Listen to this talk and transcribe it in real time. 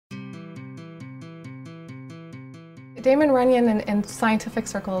Damon Runyon in scientific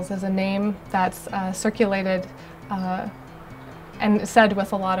circles is a name that's circulated and said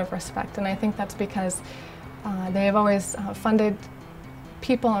with a lot of respect, and I think that's because they have always funded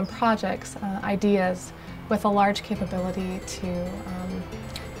people and projects, ideas with a large capability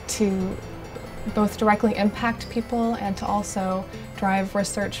to both directly impact people and to also drive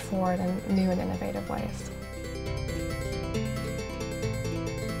research forward in new and innovative ways.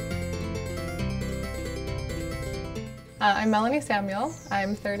 I'm Melanie Samuel.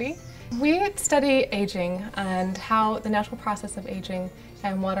 I'm 30. We study aging and how the natural process of aging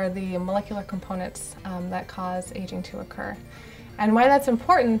and what are the molecular components that cause aging to occur. And why that's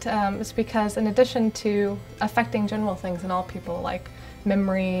important is because in addition to affecting general things in all people like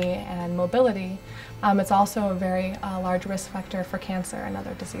memory and mobility, it's also a very large risk factor for cancer and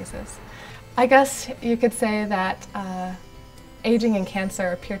other diseases. I guess you could say that aging and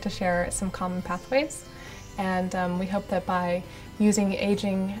cancer appear to share some common pathways. And we hope that by using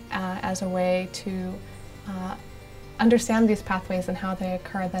aging as a way to understand these pathways and how they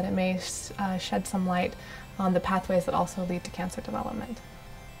occur, that it may shed some light on the pathways that also lead to cancer development.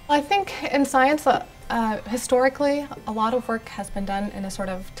 Well, I think in science, historically, a lot of work has been done in a sort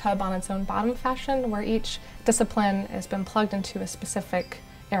of tub on its own bottom fashion, where each discipline has been plugged into a specific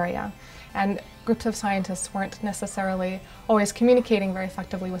area. And groups of scientists weren't necessarily always communicating very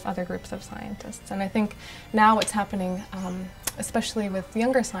effectively with other groups of scientists. And I think now what's happening, especially with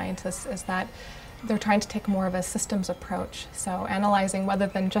younger scientists, is that they're trying to take more of a systems approach. So analyzing whether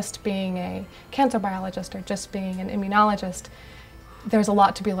than just being a cancer biologist or just being an immunologist, there's a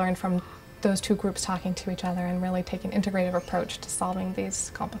lot to be learned from those two groups talking to each other and really taking an integrative approach to solving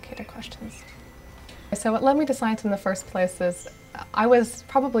these complicated questions. So what led me to science in the first place is I was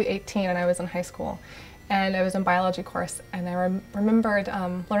probably 18 and I was in high school, and I was in biology course, and I remembered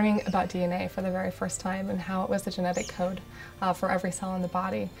learning about DNA for the very first time and how it was the genetic code for every cell in the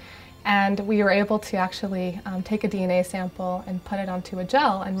body. And we were able to actually take a DNA sample and put it onto a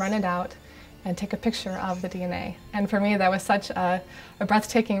gel and run it out and take a picture of the DNA. And for me, that was such a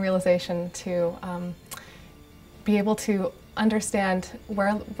breathtaking realization to be able to understand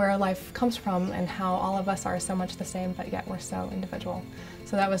where life comes from and how all of us are so much the same, but yet we're so individual.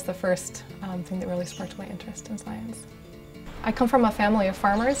 So that was the first thing that really sparked my interest in science. I come from a family of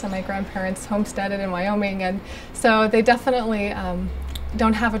farmers, and my grandparents homesteaded in Wyoming, and so they definitely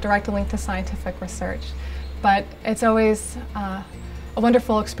don't have a direct link to scientific research. But it's always a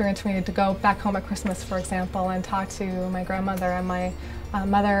wonderful experience for me to go back home at Christmas, for example, and talk to my grandmother and my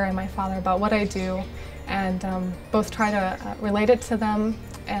mother and my father about what I do, and both try to relate it to them,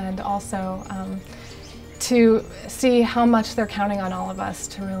 and also to see how much they're counting on all of us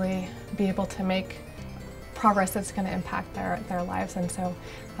to really be able to make progress that's going to impact their lives. And so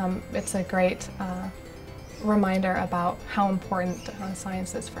it's a great reminder about how important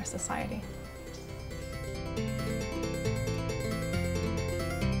science is for society.